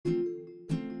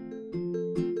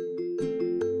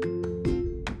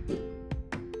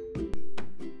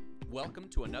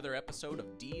to another episode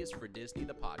of D is for Disney,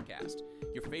 the podcast,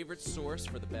 your favorite source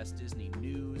for the best Disney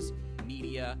news,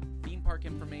 media, theme park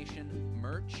information,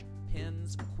 merch,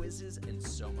 pins, quizzes, and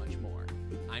so much more.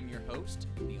 I'm your host,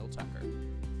 Neil Tucker.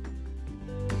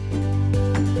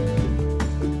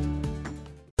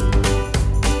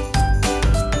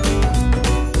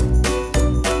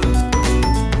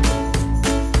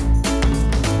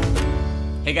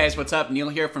 Hey guys, what's up? Neil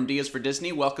here from D is for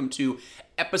Disney. Welcome to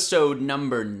episode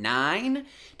number 9.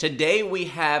 Today we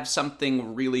have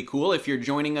something really cool. If you're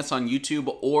joining us on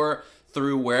YouTube or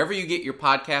through wherever you get your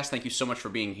podcast, thank you so much for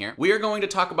being here. We are going to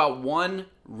talk about one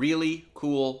really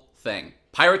cool thing.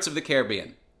 Pirates of the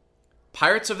Caribbean.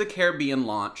 Pirates of the Caribbean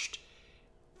launched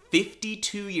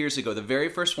 52 years ago. The very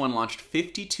first one launched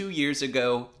 52 years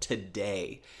ago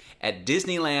today at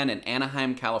Disneyland in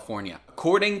Anaheim, California.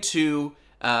 According to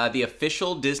the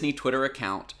official Disney Twitter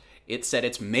account, it said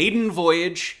its maiden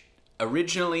voyage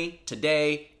originally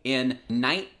today in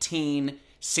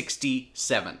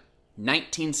 1967.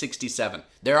 1967.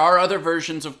 There are other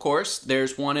versions, of course.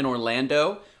 There's one in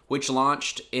Orlando, which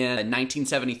launched in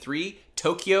 1973.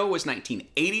 Tokyo was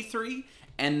 1983.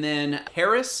 And then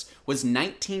Paris was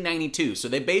 1992. So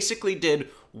they basically did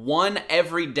one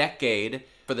every decade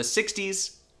for the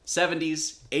 60s,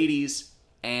 70s, 80s,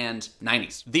 and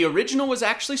 90s. The original was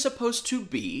actually supposed to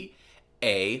be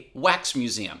a wax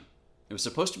museum. It was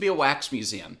supposed to be a wax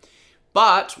museum.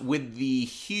 But with the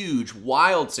huge,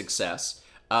 wild success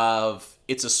of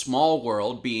It's a Small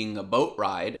World being a boat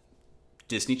ride,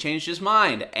 Disney changed his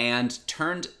mind and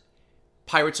turned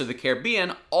Pirates of the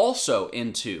Caribbean also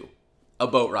into a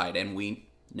boat ride. And we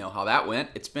know how that went.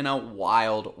 It's been a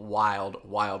wild, wild,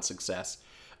 wild success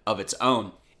of its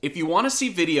own. If you want to see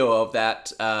video of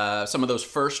that, some of those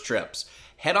first trips,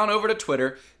 head on over to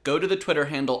Twitter. Go to the Twitter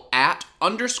handle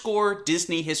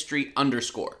 @_DisneyHistory_.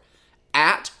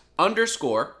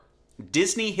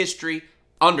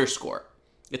 @_DisneyHistory_.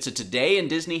 It's a Today in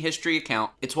Disney History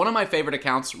account. It's one of my favorite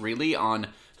accounts, really, on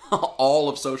all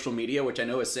of social media, which I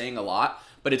know is saying a lot,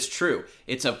 but it's true.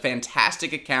 It's a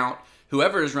fantastic account.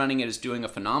 Whoever is running it is doing a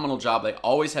phenomenal job. They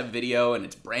always have video, and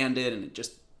it's branded, and it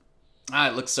just...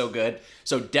 it looks so good.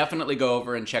 So definitely go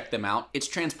over and check them out. It's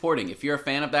transporting. If you're a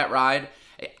fan of that ride,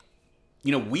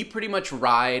 you know, we pretty much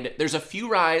ride, there's a few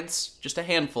rides, just a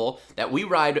handful, that we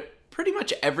ride pretty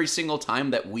much every single time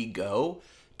that we go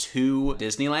to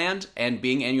Disneyland. And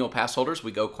being annual pass holders,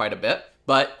 we go quite a bit.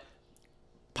 But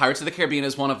Pirates of the Caribbean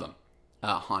is one of them.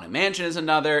 Haunted Mansion is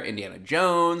another. Indiana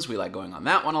Jones, we like going on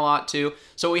that one a lot too.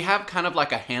 So we have kind of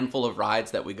like a handful of rides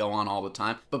that we go on all the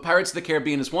time. But Pirates of the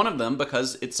Caribbean is one of them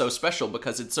because it's so special,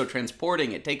 because it's so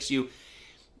transporting. It takes you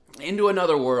into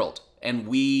another world, and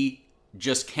we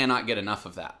just cannot get enough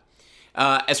of that.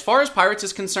 As far as Pirates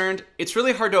is concerned, it's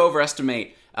really hard to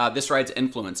overestimate this ride's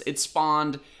influence. It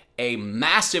spawned a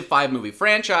massive 5-movie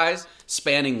franchise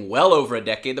spanning well over a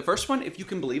decade. The first one, if you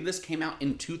can believe this, came out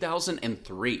in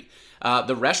 2003.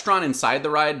 The restaurant inside the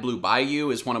ride, Blue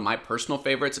Bayou, is one of my personal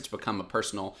favorites. It's become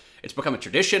a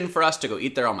tradition for us to go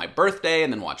eat there on my birthday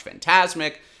and then watch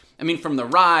Fantasmic. I mean, from the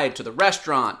ride to the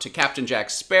restaurant to Captain Jack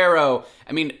Sparrow,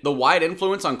 I mean, the wide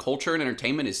influence on culture and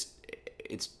entertainment it's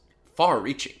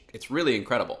far-reaching. It's really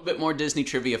incredible. A bit more Disney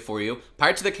trivia for you.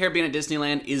 Pirates of the Caribbean at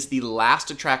Disneyland is the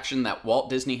last attraction that Walt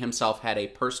Disney himself had a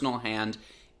personal hand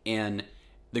in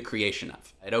the creation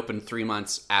of. It opened 3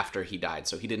 months after he died,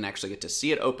 so he didn't actually get to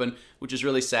see it open, which is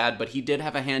really sad, but he did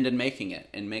have a hand in making it,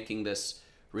 and making this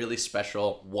really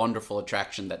special, wonderful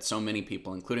attraction that so many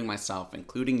people, including myself,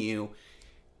 including you,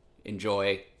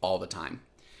 enjoy all the time.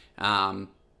 On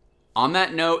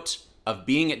that note of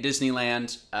being at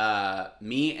Disneyland,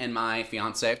 me and my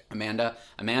fiance, Amanda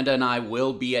and I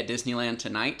will be at Disneyland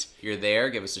tonight. If you're there,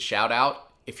 give us a shout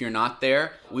out. If you're not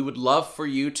there, we would love for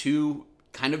you to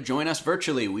kind of join us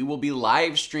virtually. We will be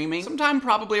live streaming sometime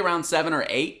probably around 7 or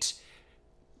 8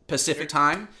 Pacific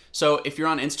time. So if you're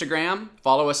on Instagram,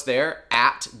 follow us there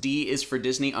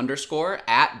 @DisForDisney_,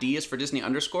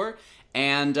 @DisForDisney_.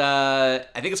 And I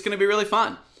think it's going to be really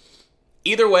fun.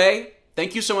 Either way,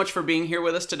 thank you so much for being here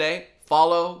with us today.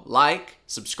 Follow, like,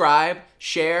 subscribe,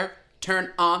 share,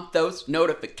 turn on those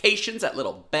notifications, that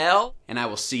little bell, and I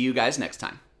will see you guys next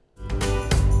time.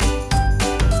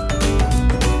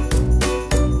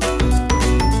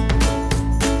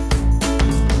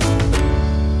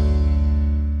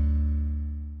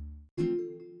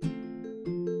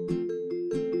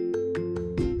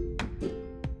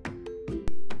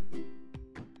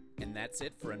 That's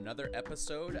it for another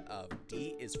episode of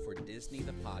D is for Disney,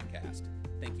 the podcast.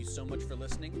 Thank you so much for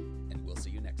listening, and we'll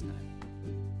see you next time.